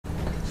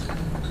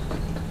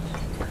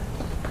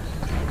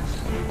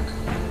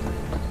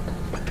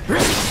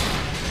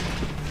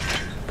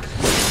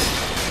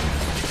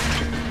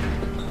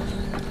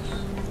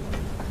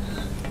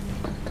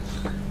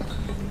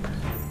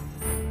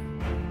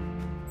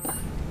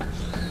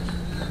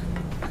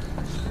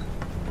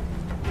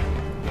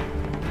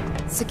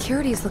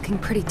Security's looking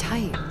pretty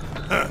tight.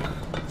 Huh.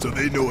 So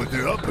they know what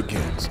they're up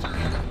against.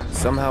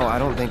 Somehow, I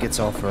don't think it's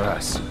all for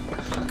us.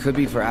 Could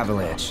be for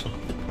Avalanche.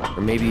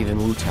 Or maybe even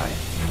Wutai.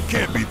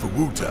 Can't be for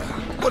Wutai.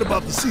 What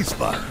about the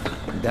ceasefire?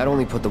 That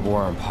only put the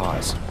war on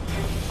pause.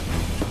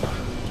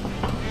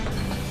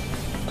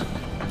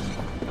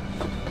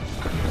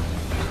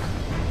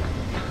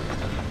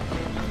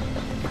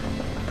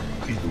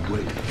 Either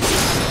way,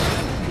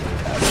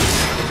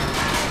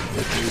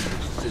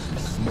 sitting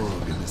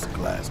smug in this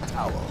glass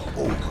tower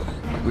over.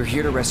 We're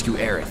here to rescue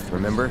Aerith,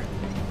 remember?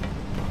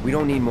 We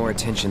don't need more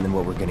attention than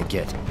what we're gonna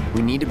get.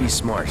 We need to be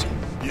smart.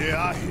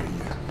 Yeah, I hear you.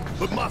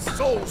 But my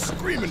soul's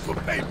screaming for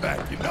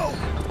payback, you know?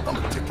 I'm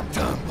a ticking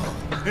time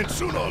bomb. And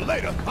sooner or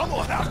later, I'm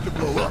gonna have to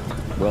blow up.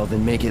 Well,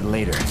 then make it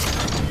later.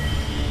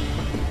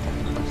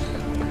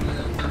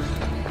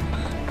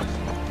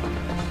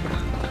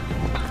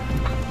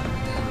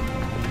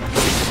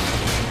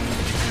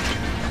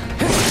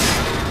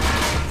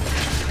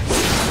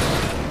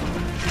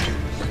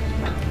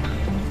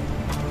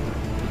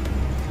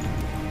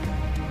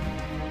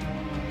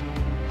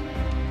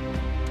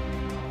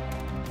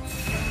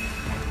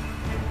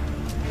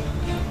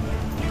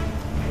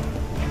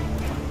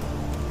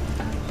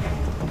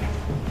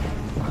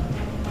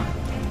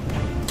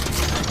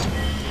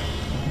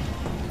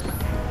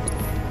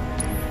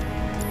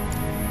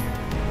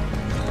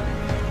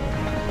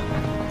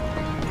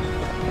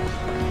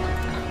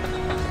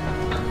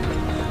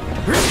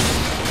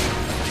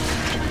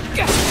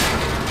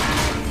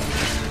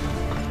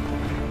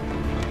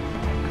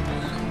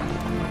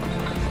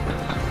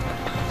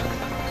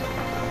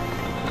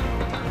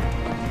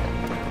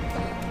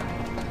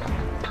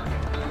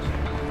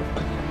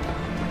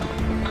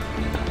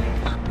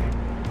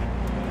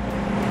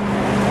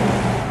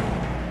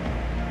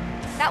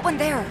 That one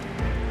there.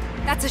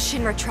 That's a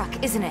Shinra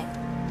truck, isn't it?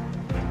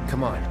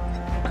 Come on.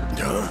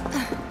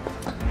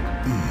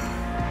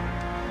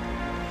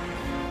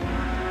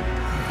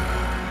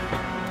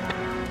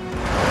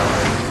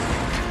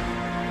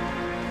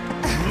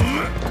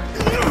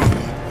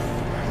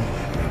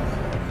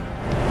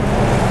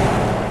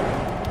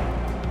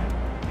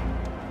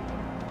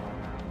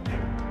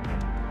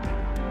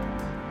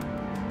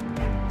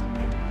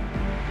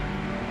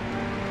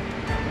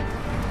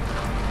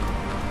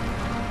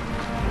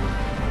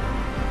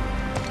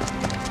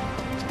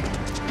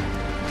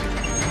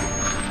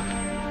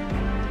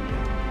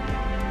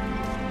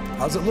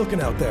 How's it looking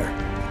out there?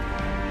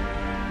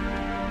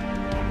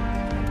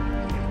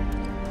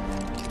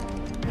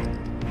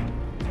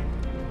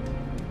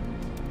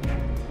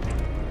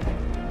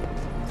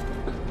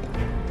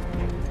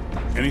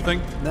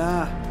 Anything?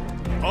 Nah.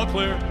 All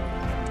clear.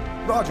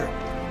 Roger.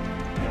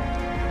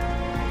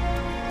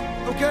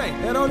 Okay,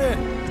 head on in.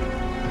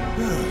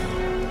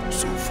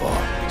 So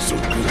far, so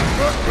good.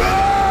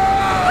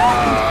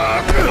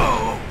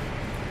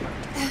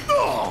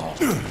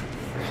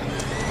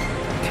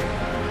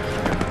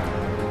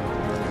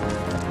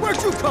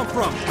 Where'd you come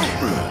from?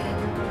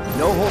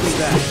 No holding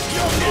back.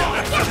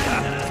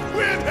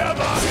 When have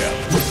I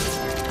helped?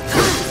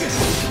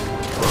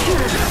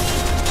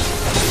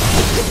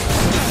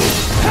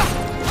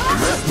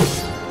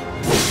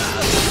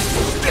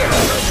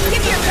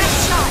 Give me your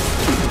best shot!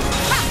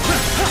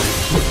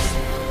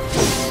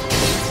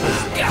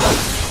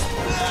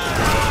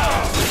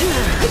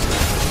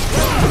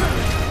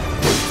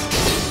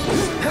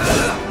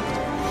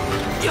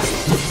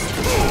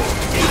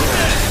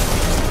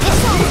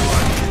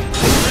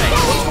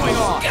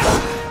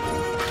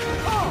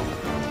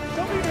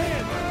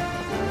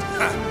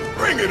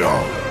 Bring it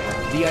on!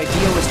 The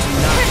idea was to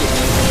not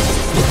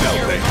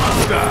Stealthy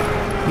hostile!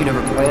 get... You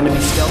never planned to be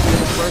stealthy in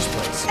the first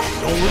place.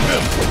 Don't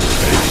remember.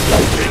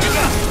 Take it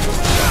up!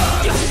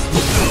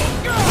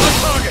 On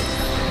target!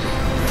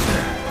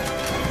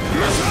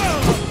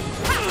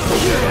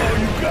 All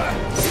you got!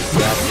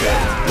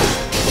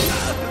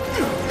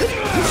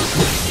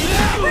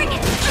 Bring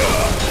it!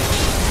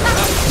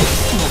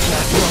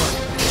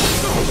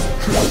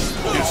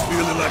 It's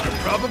feeling like a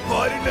proper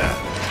party now.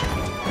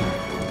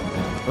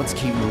 Let's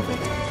keep moving.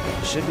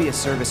 Should be a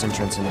service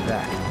entrance in the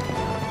back.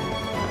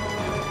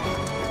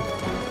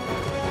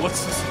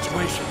 What's the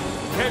situation?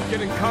 Can't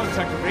get in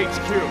contact with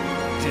HQ.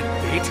 Did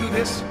they do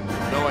this?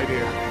 No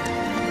idea.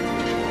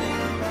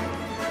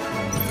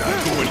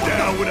 Not going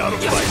down without a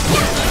fight.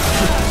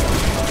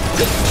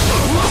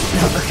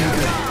 Not looking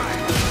good.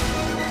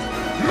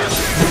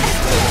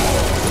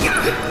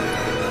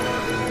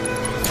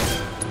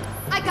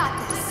 I got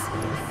this.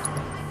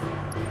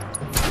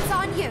 It's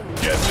on you.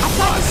 Yes, it's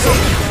my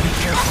Be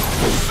careful.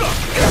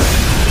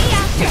 See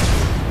ya!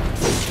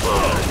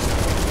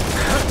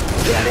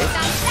 Got it?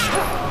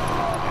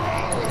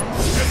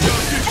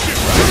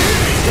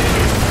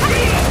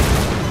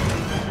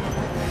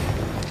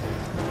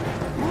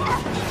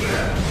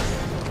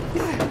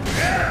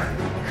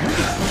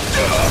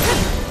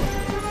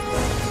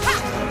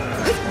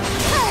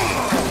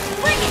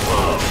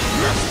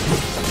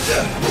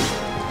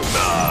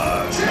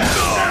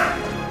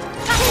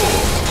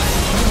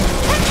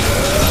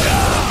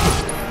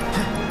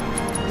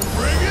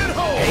 Bring it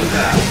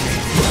home!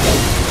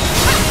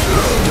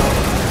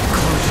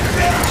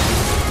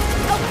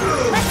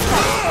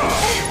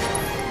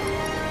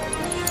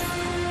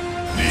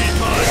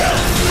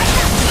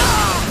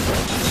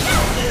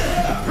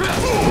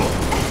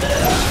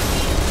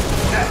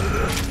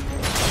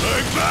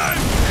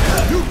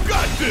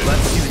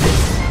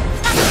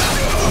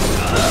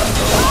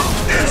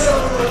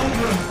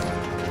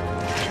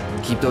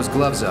 those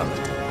gloves up.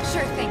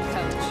 Sure thing,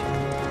 Coach.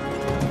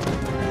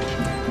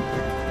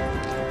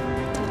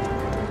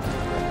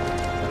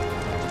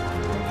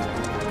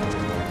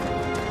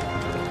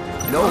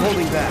 No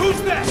holding back.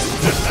 Who's next?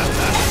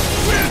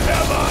 We'll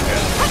have our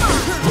help.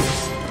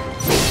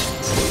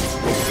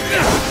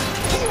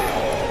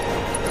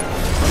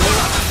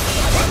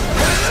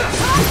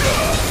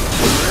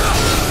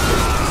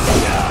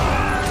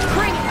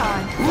 Bring it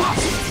on.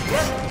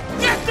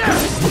 Get there!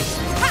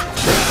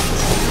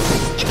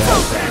 It's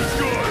over.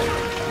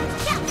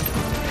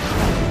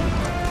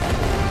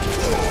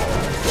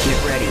 Get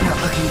ready. Not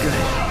looking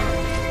good.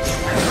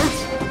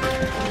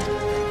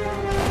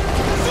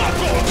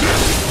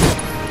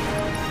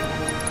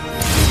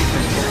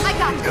 I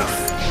got this.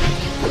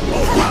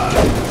 All right,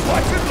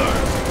 watch and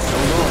learn. So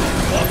long.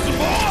 Want some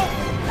more?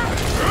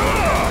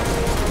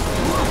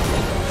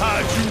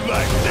 How'd you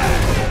like that?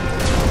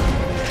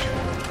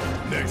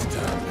 Next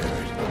time,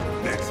 Barrett.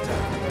 Next time.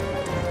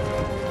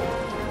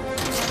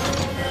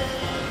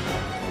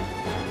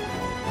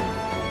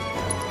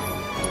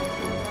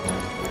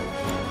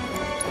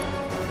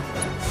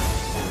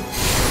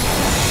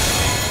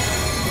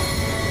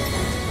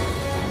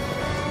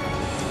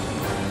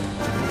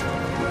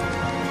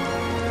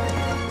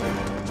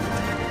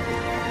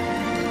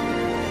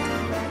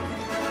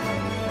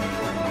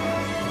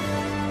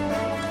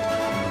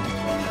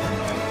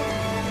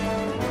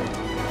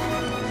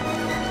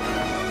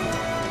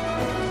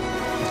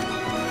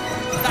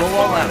 Go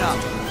all out.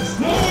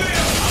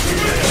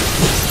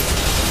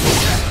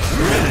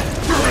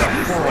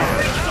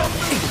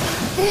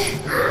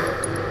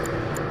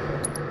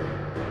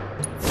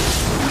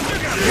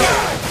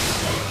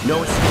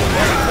 No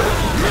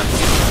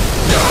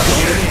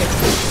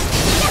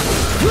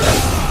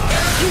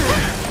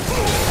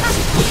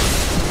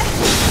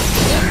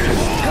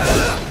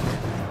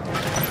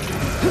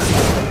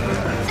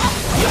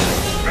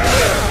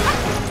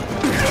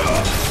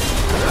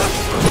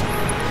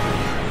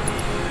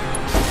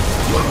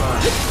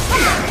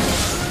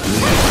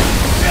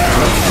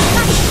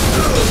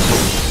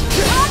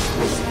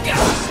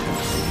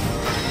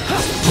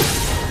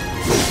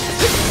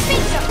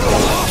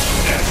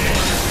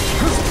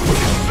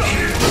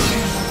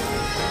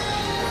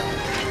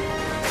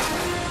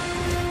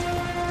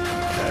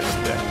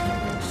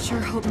Sure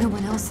hope no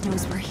one else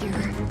knows we're here.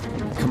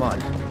 Come on.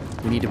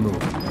 We need to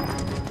move.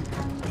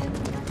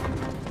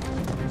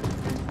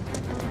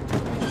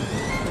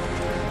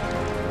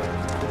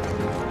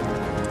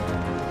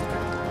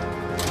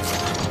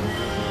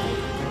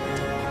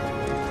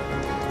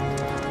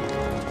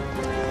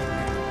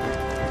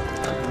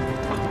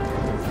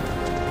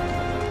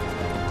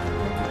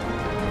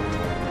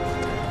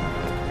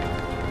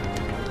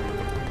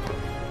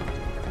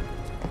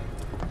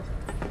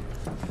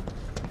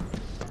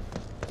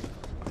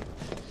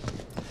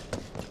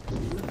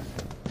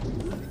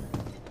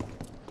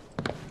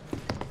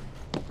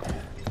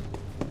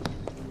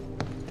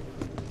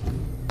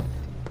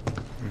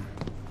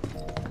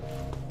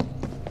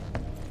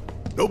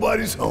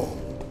 Nobody's home.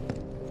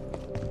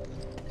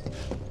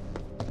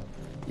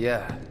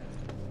 Yeah.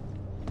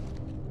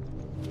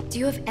 Do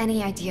you have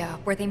any idea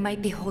where they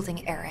might be holding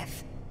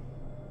Aerith?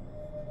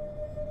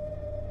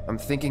 I'm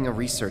thinking a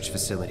research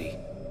facility.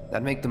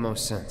 That'd make the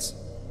most sense.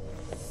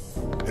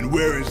 And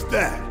where is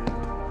that?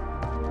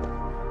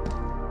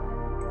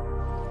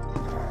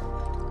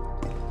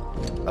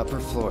 Upper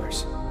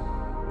floors.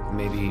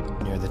 Maybe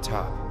near the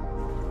top.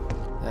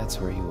 That's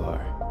where you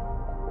are.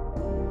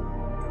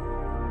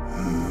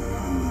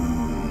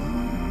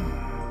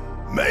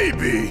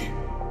 Maybe.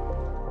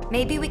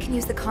 Maybe we can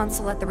use the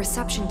console at the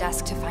reception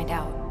desk to find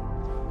out.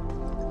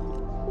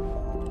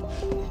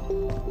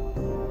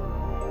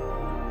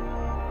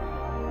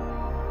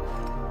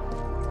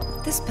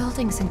 This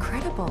building's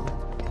incredible.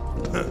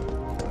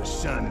 A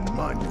shining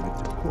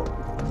monument to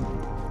corporate.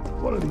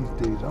 One of these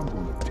days, I'm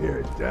gonna tear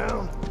it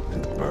down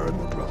and burn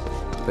the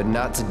rubble. But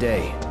not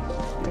today.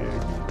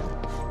 Yeah.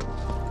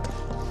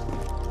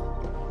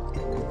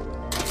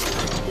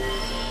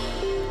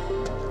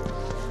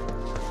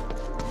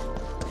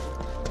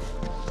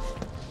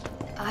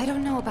 I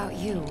don't know about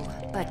you,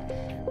 but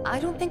I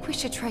don't think we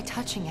should try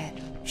touching it.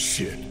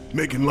 Shit,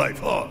 making life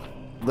hard.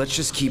 Let's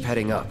just keep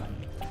heading up.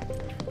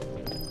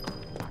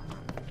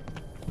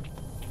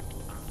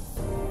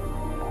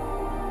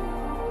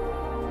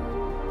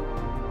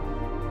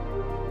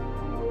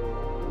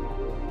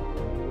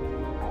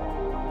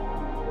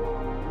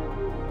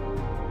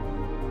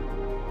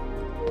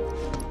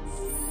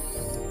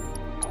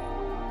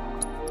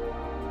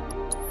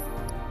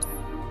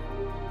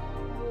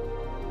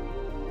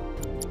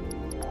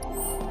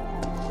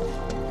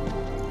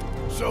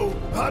 So,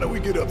 how do we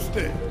get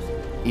upstairs?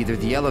 Either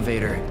the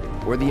elevator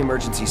or the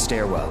emergency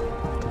stairwell.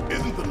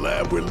 Isn't the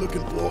lab we're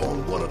looking for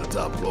on one of the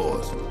top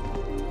floors?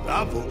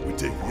 I vote we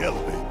take the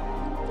elevator.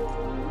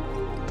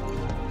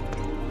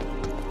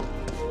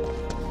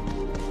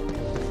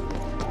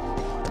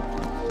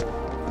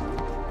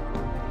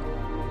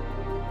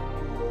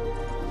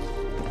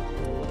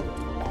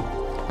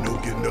 No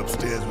getting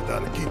upstairs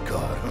without a key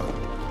card, huh?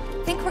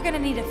 Think we're gonna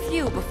need a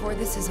few before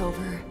this is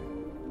over.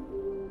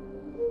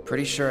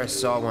 Pretty sure I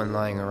saw one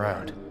lying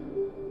around.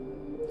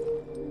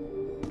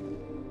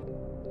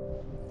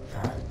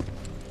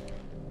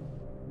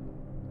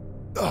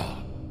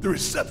 Ah, the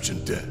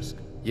reception desk.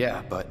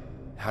 Yeah, but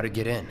how to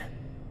get in?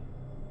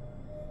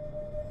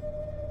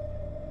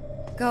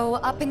 Go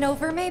up and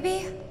over,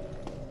 maybe?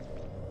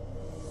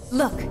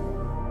 Look.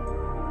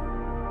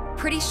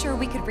 Pretty sure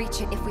we could reach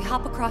it if we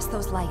hop across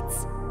those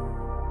lights.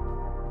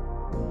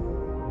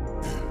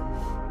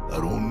 I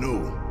don't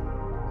know.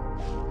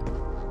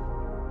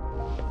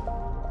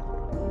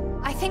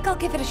 I think I'll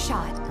give it a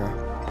shot.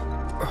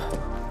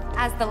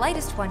 As the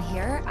lightest one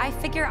here, I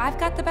figure I've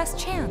got the best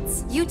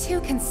chance. You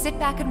two can sit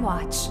back and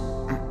watch.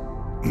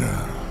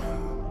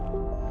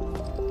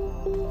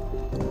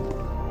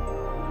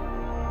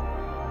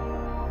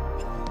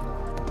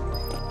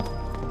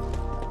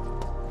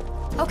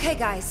 Okay,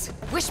 guys.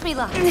 Wish me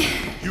luck.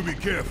 You be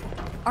careful.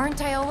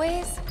 Aren't I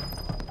always?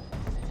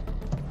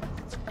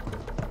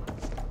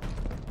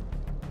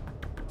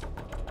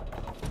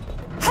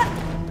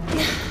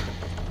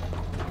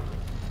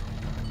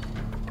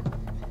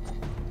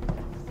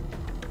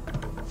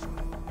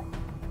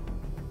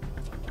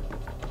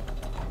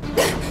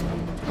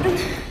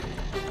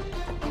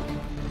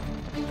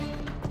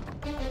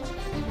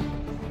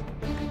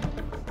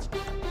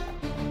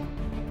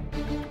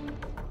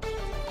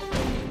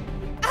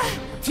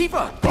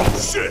 Tifa! Oh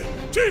shit!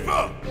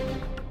 Tifa!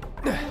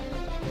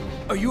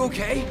 Are you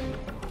okay?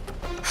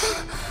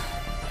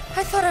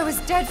 I thought I was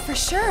dead for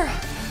sure.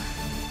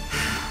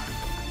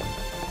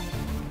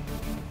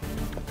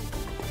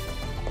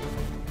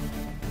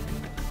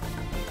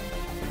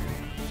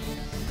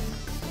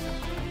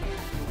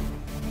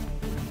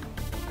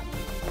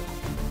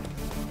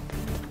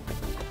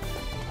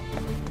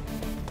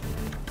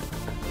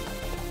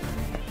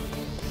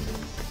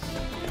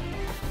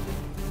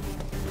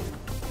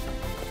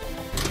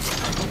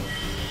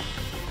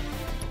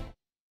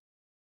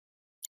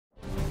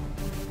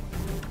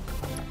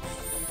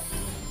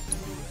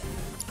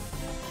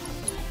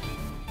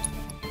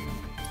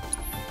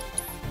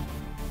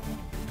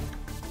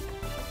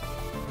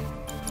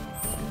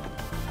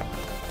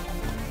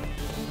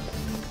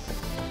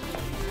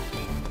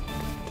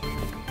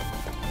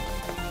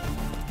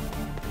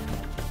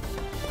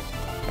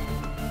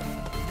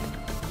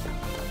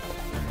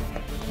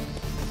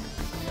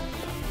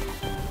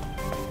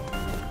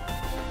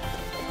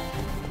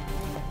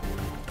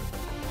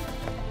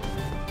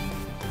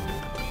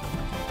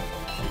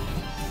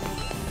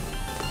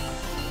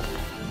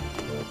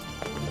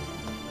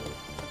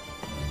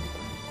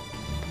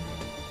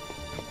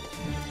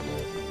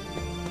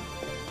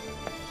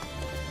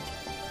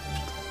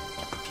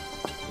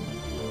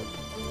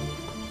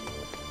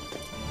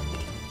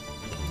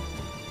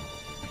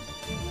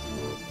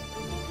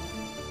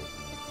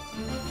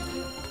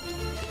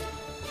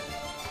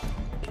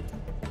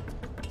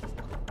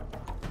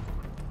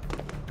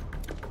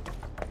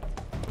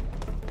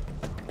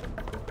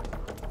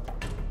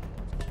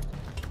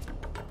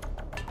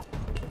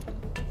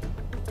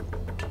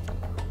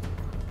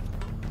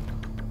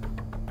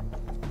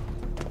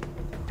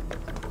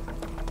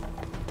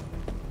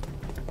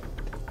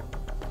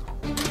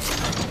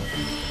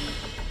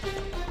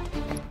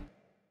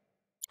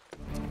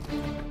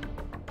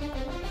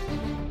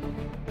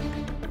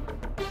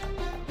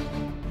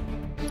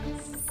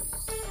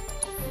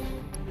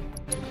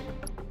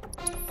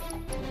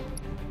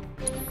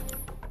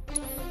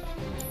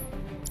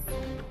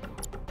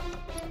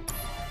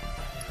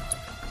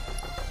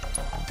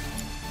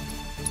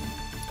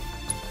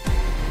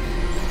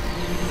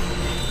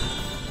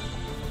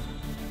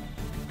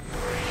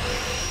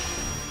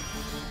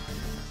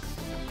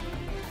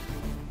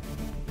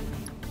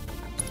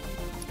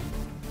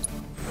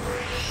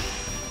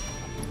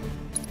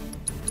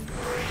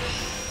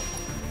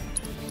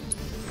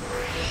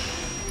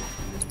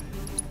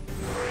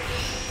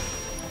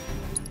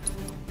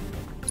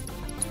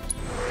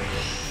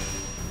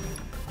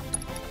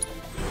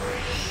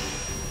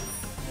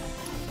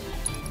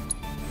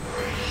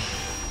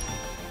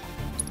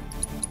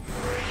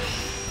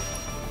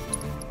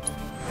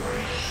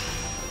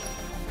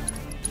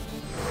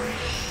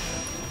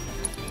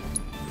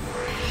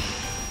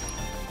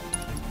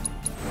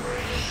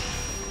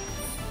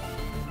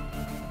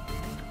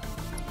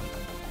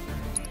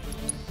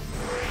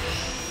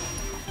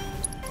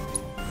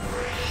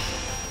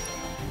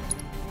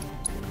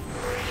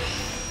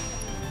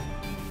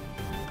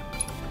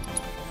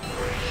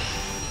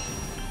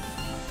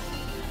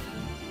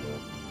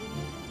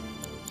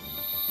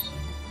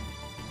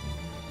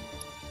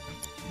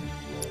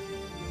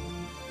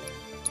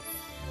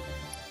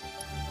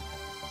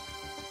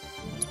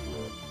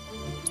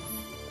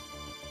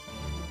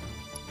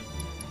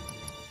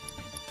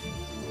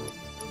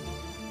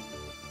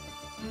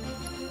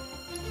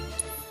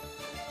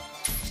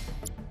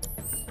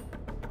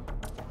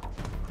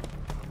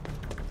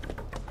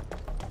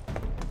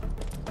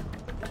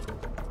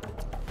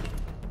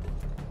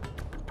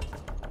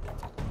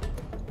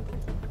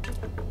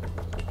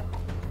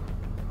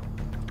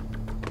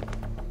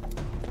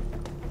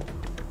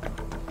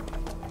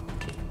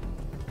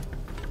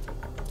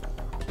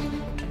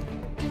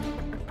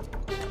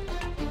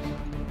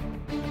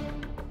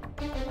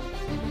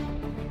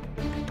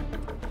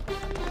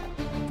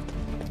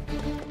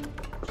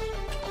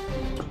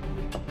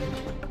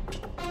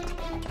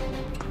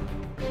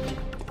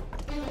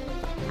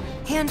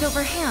 Hand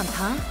over hand,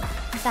 huh?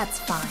 That's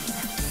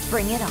fine.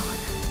 Bring it on.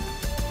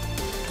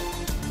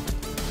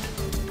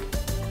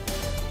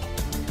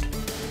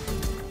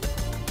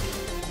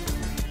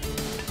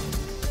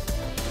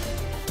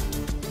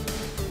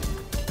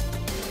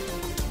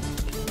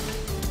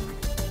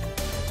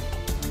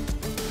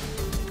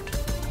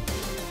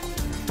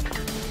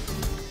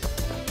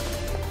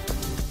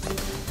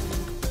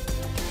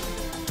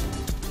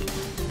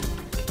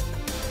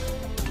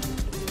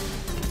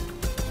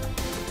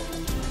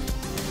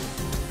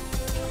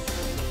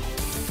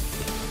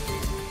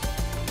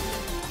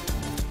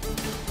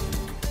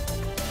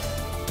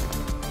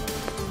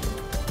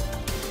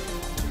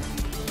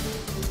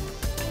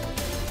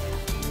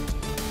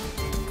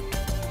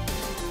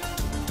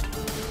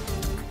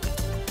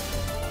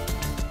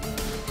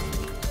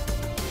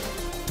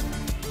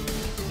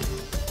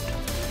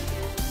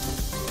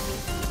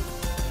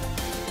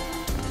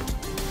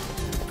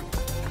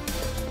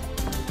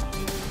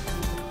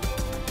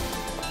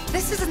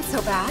 This isn't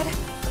so bad.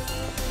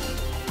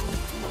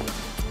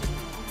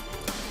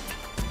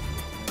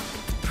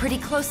 Pretty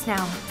close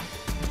now.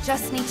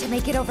 Just need to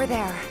make it over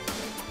there.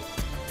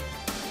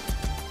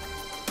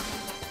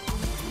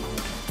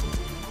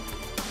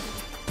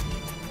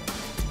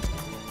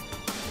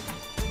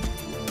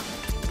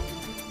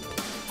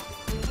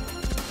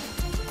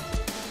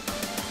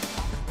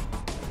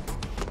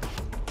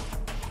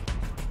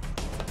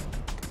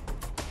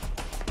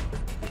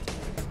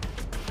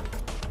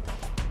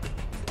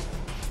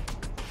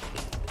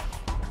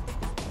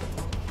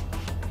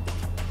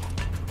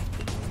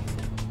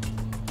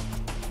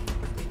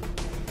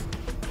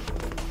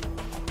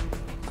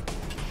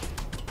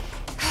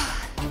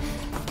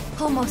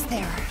 Almost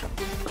there.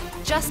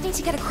 Just need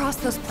to get across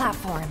those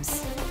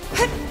platforms.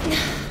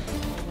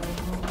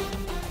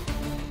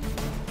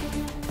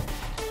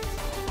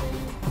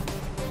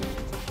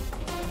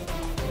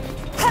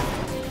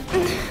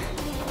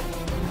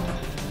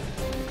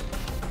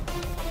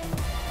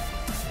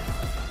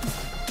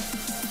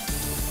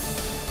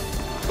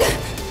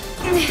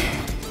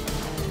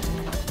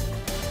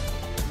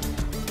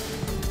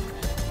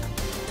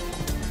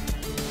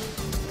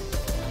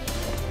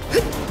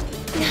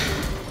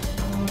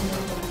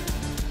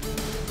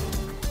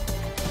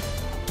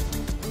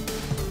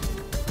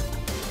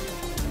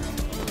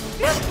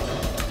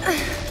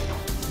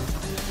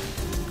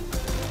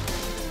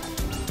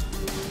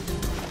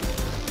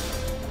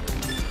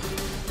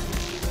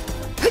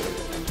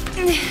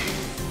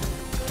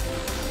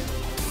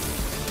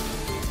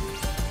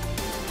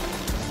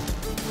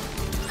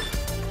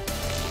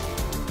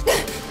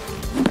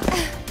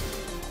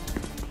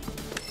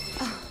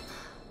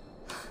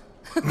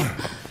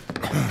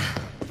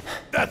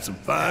 That's some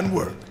fine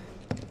work.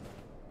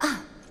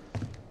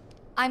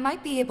 I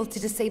might be able to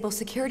disable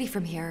security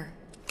from here.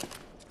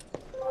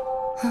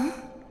 Huh?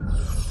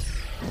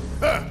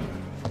 Ha!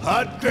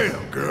 Hot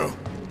damn, girl.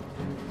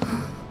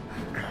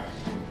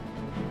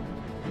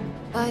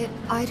 But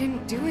I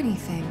didn't do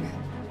anything.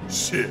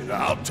 Shit,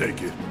 I'll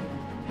take it.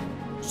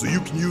 So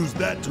you can use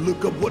that to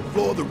look up what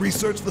floor the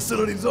research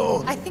facility's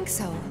on? I think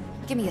so.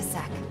 Give me a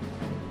sec.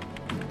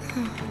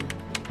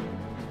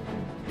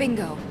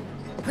 Bingo.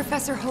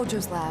 Professor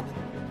Hojo's lab.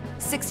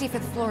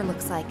 65th floor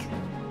looks like.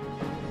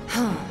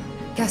 Huh.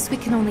 Guess we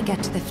can only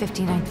get to the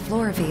 59th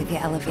floor via the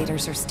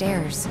elevators or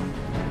stairs.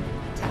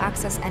 To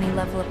access any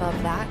level above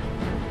that,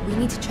 we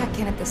need to check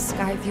in at the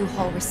Skyview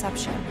Hall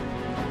reception.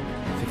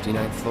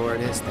 59th floor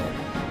it is, then.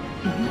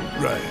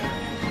 Mm-hmm. Right.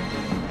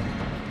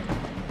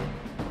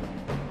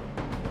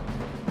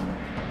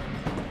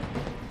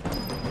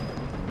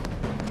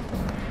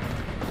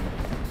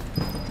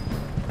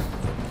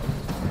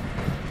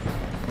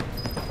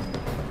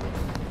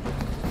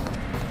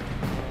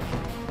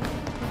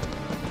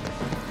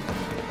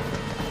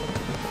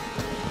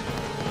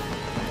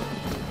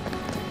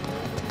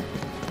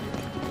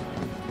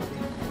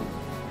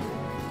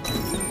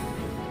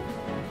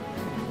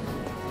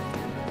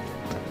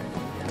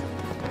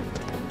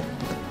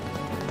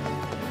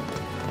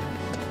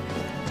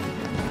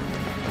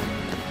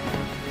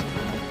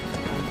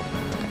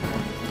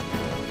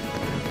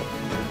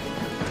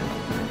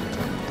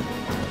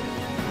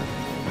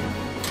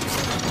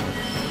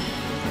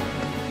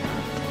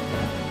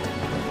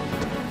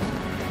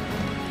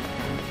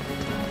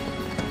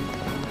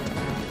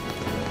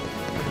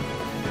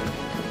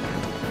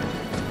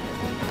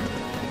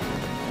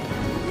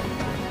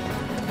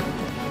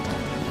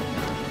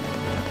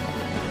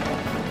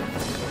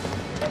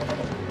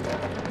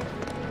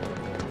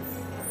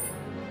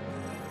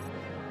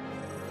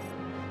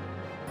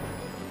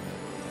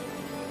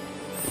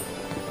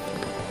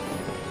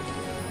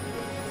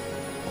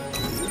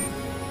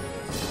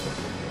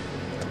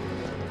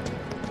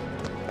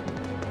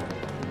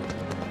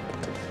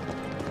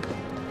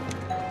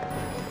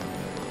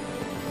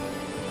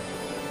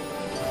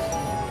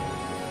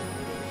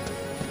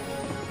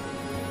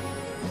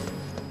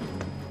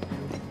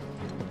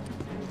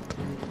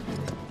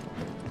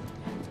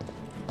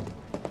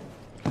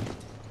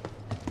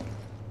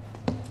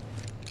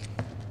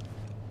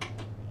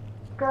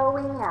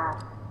 Going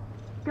up.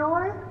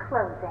 Doors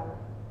closing.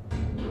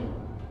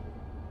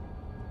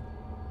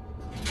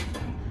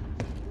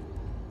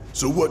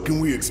 So what can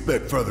we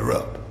expect further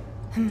up?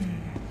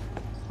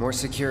 More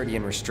security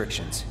and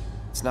restrictions.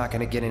 It's not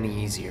gonna get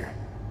any easier.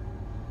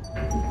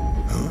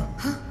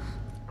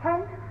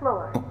 10th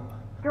floor.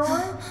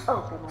 Doors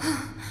opening.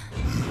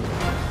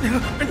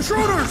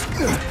 Intruders!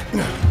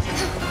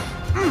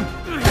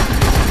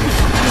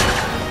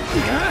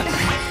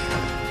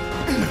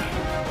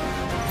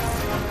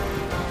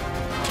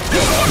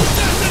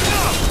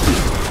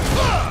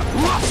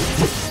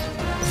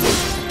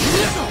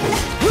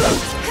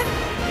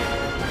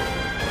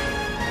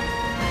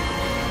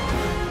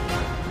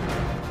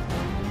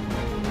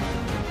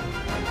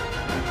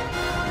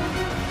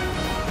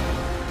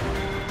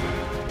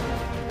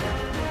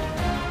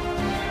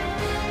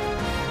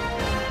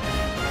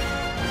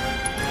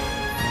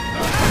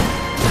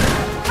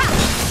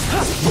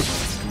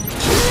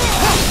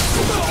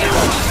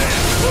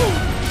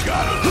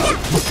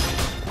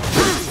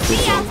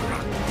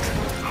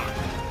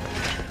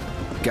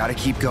 Gotta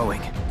keep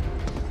going.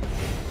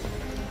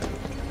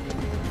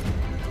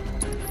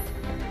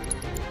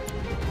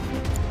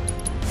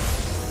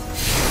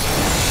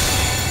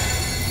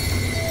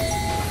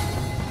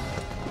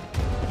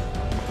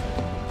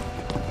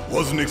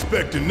 Wasn't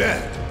expecting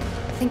that.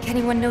 Think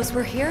anyone knows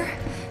we're here?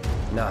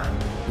 Nah,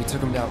 we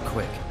took him down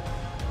quick.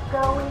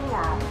 Going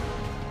up.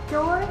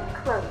 Doors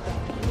closing.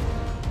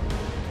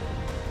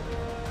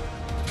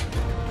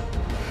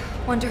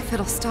 Wonder if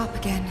it'll stop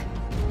again.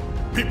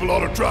 People ought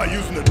to try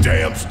using the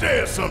damn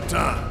stairs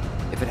sometime.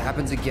 If it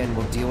happens again,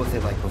 we'll deal with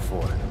it like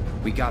before.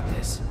 We got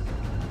this.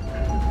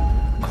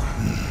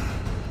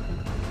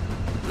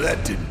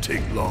 That didn't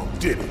take long,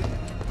 did it?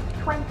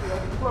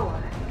 20th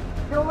floor.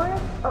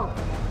 Doors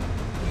opening.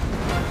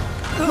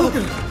 Don't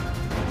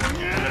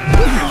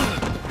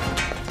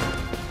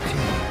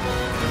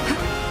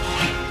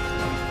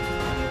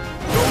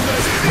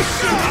let any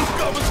shit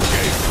come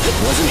escape.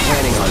 Wasn't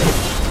planning on it.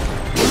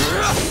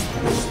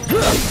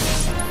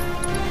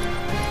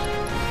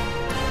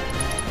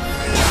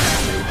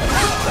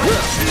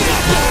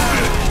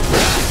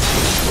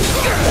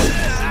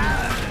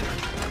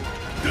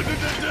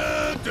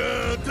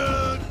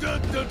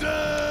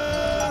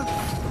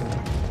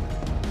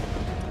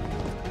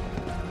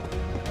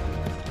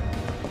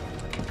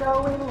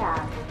 Going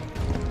up.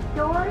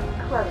 Doors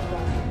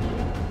closing.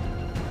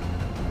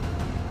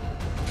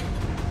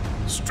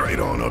 Straight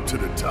on up to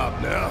the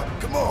top now.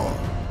 Come on.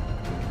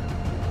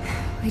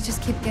 We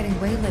just keep getting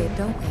waylaid,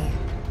 don't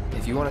we?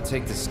 If you want to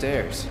take the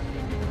stairs.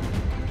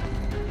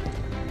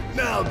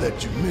 Now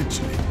that you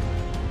mention it.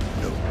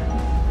 No.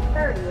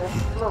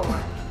 30th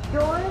floor.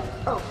 Doors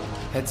opening.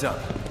 Heads up.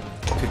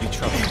 Could be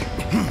trouble.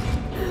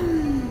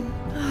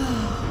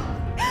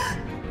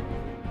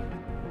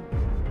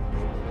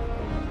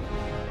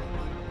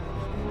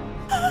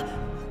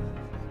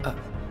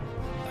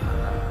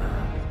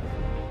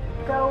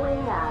 Going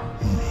up.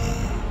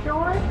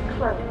 Doors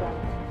closing.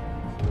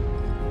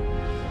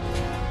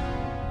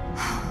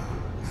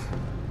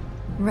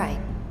 Right.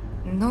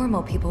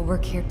 Normal people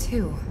work here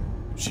too.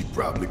 She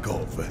probably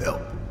called for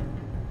help.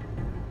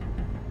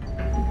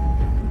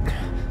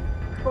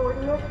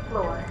 40th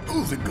floor.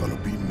 Who's it gonna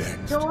be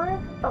next?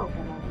 Doors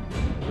opening.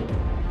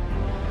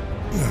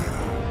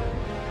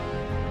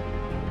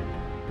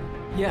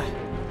 Yeah.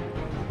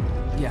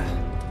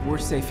 Yeah, we're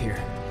safe here.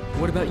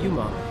 What about you,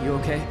 Mom? You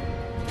okay?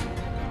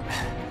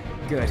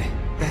 Good.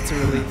 That's a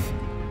relief.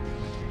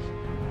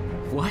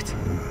 What?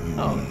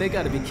 Oh, they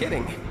gotta be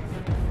kidding.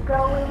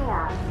 Going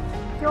up.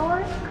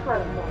 Doors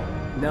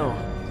closing. No,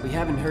 we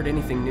haven't heard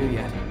anything new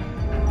yet.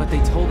 But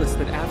they told us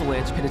that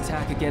Avalanche can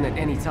attack again at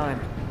any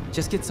time.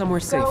 Just get somewhere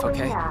safe, Going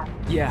okay? up.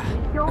 Yeah,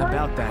 Doors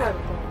about that.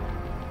 closing.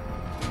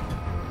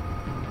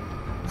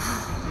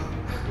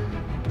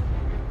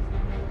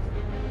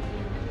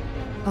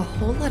 A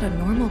whole lot of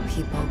normal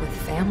people with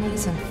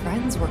families and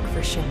friends work for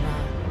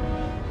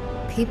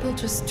Shinra. People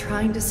just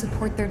trying to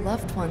support their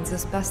loved ones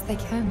as best they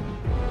can.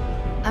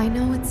 I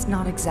know it's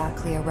not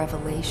exactly a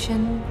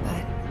revelation,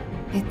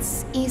 but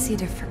it's easy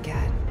to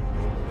forget.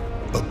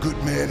 A good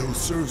man who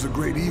serves a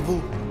great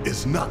evil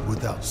is not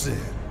without sin.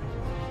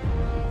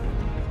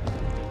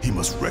 He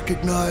must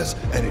recognize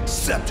and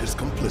accept his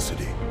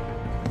complicity.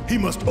 He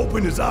must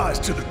open his eyes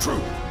to the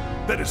truth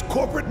that his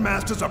corporate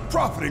masters are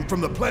profiting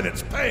from the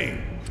planet's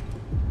pain.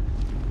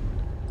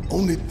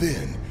 Only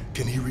then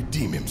can he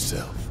redeem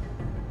himself.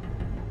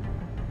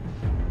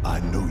 I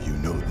know you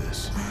know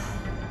this.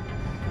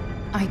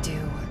 I do.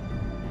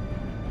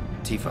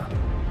 Tifa.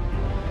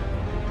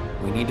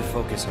 We need to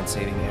focus on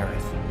saving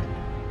Aerith.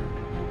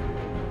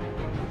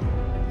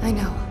 I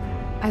know.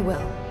 I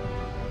will.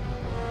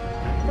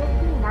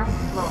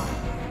 59th floor.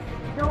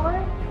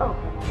 Doors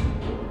opening.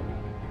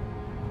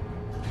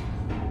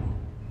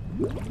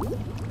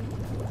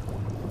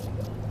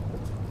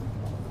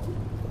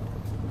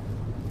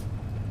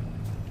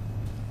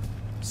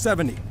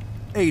 $70,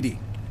 $80,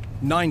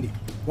 $90,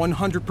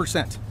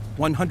 100%,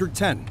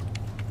 110.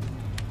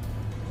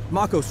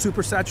 Mako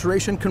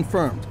supersaturation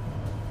confirmed.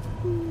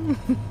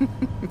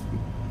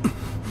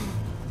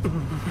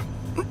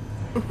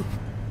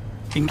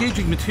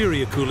 Engaging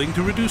materia cooling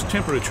to reduce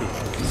temperature.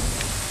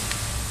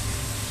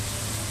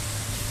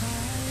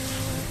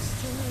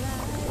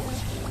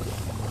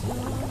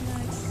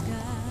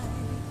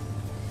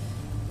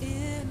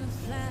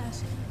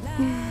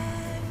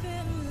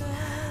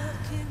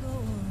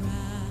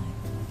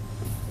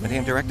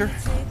 Madame Director,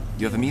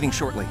 you have a meeting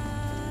shortly.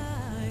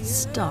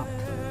 Stop.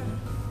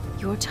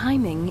 Your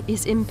timing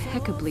is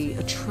impeccably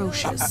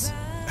atrocious.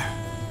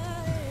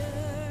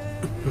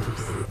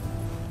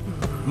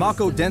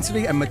 Mako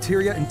density and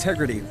materia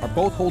integrity are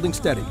both holding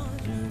steady.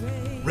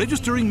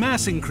 Registering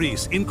mass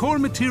increase in core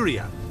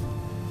materia.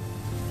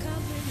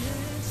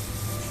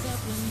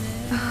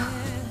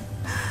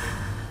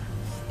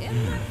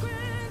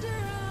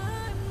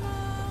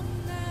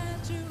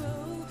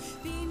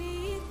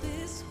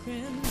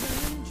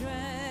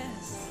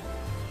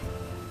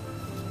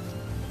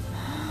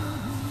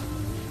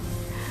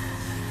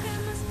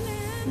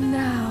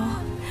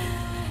 Now,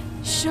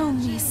 show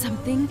me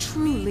something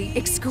truly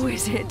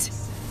exquisite.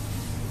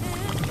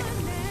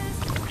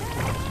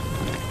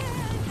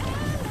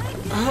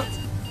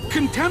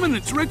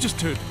 Contaminants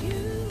registered.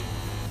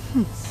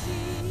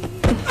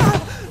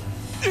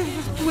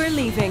 We're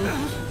leaving.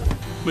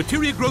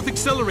 Materia growth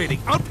accelerating,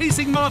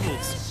 outpacing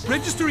models.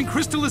 Registering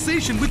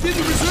crystallization within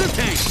the reserve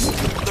tanks.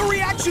 The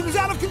reaction is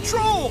out of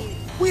control!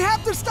 We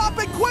have to stop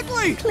it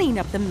quickly! Clean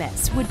up the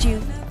mess, would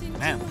you?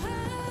 Ma'am.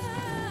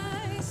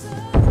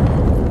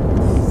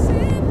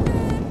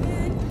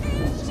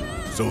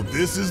 So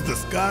this is the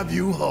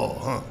Skyview Hall,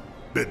 huh?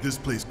 Bet this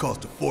place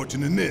cost a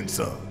fortune and then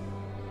some.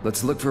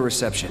 Let's look for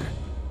reception.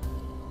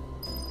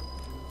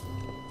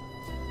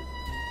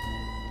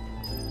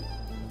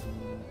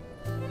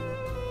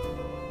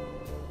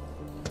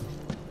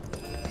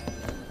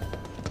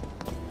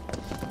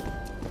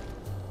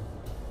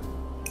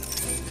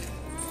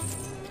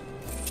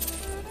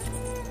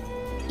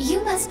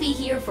 You must be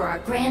here for our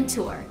grand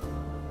tour.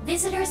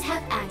 Visitors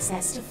have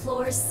access to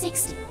floors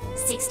 60,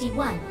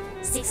 61,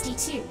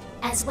 62,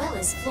 as well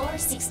as floor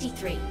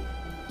 63.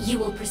 You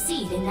will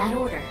proceed in that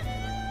order.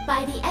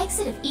 By the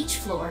exit of each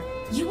floor,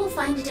 you will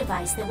find a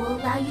device that will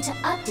allow you to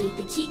update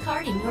the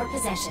keycard in your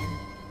possession,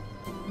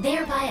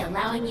 thereby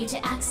allowing you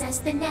to access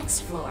the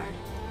next floor.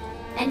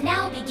 And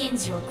now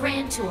begins your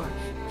grand tour.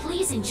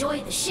 Please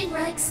enjoy the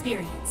Shinra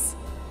experience.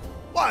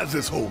 Why has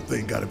this whole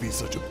thing gotta be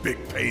such a big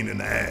pain in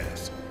the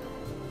ass?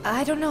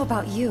 I don't know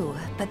about you,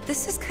 but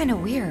this is kind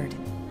of weird.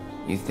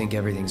 You think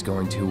everything's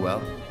going too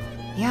well?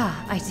 Yeah,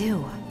 I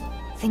do.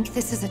 Think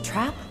this is a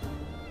trap?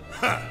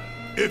 Ha!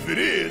 If it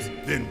is,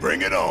 then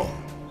bring it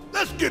on.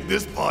 Let's get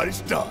this party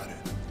started.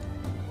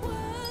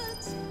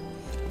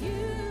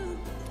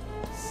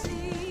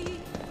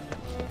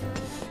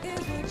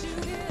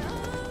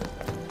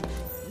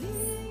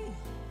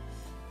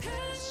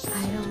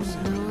 I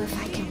don't know if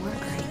I can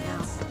work right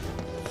now.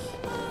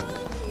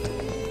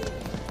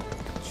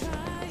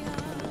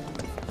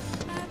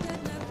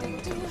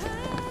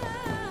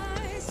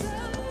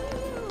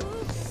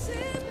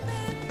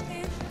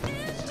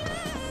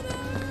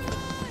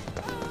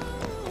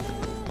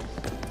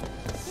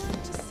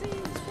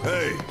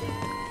 Hey,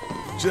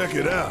 check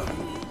it out.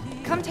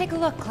 Come take a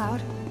look,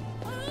 Cloud.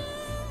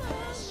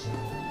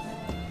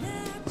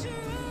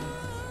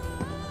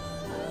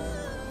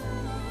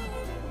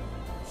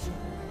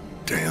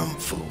 Damn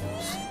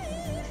fools.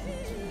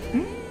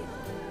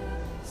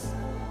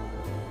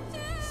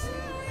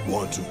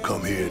 Ones who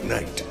come here at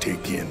night to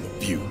take in the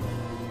view.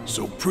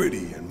 So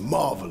pretty and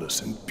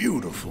marvelous and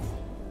beautiful.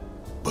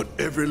 But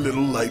every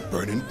little light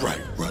burning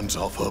bright runs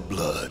off her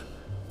blood.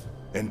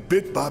 And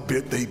bit by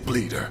bit they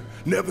bleed her,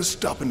 never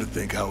stopping to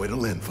think how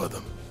it'll end for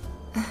them.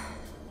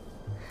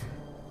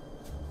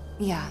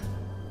 Yeah.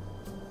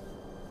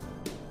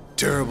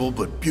 Terrible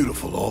but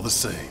beautiful all the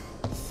same.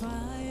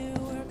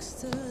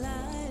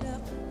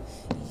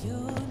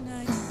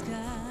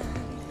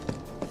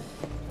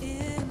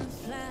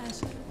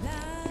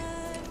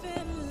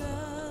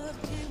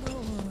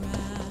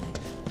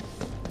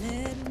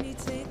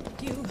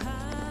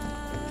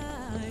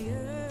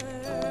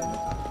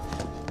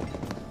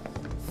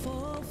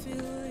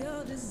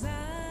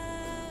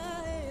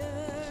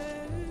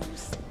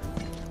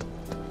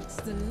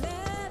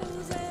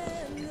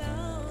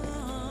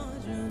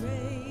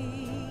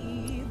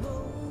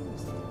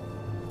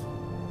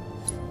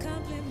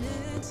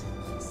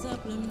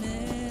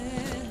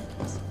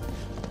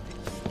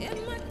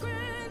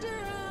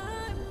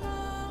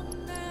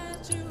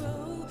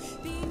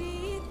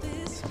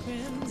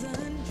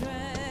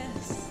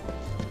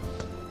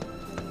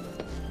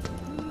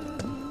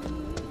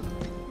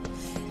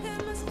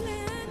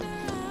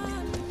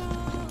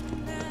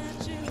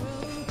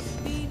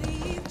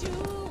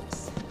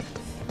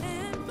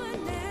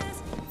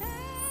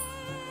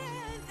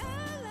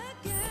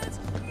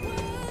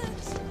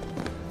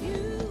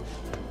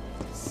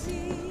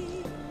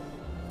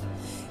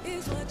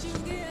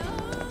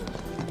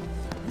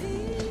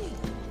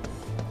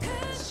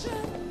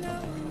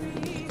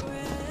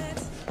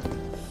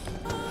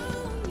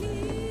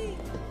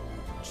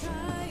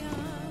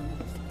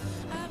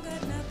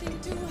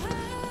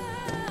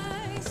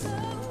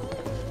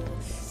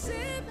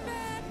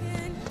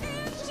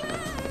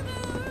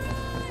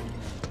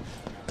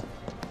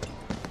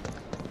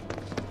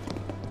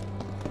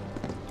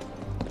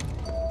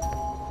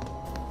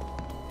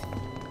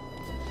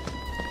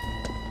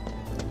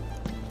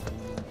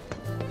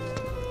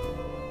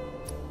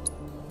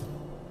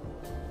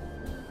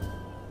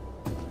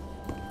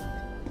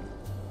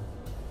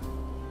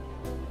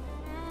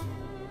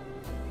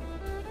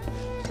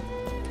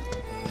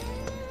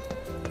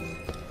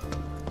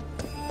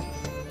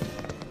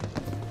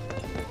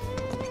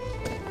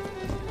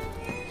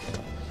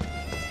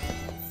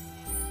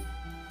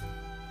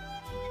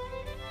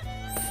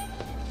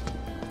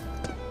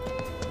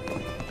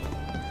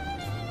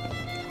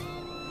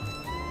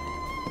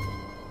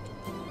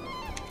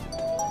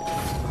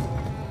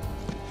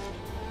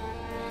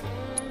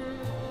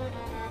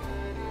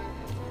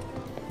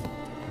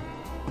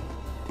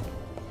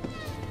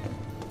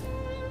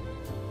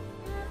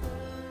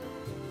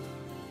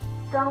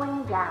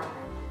 Going down.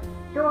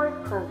 Doors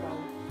closing.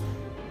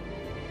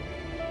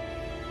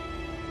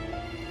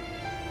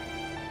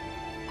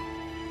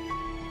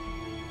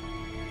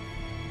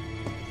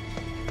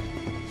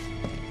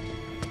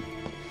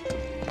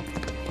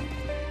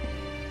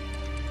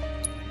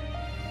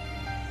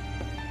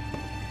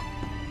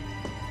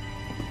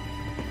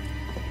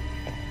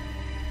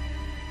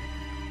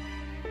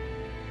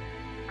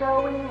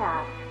 Going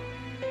up.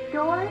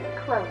 Doors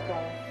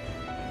closing.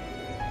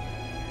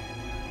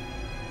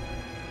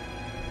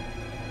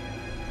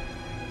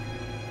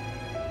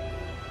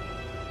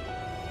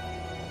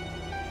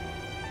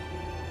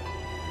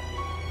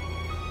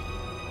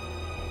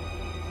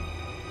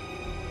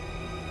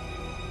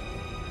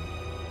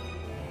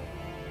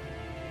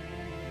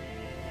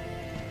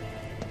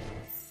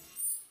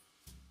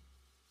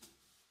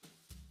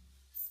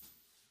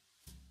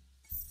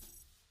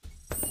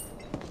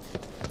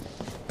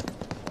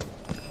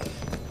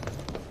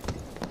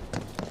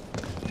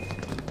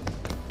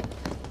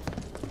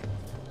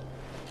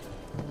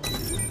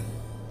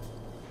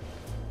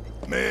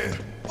 Man,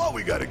 why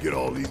we gotta get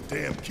all these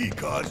damn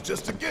keycards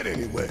just to get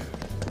anywhere?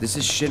 This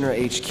is Shinra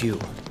HQ.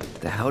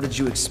 The hell did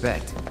you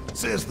expect?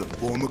 Says the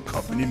former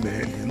company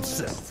man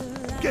himself.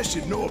 Guess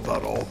you know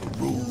about all the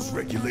rules,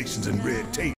 regulations, and red tape.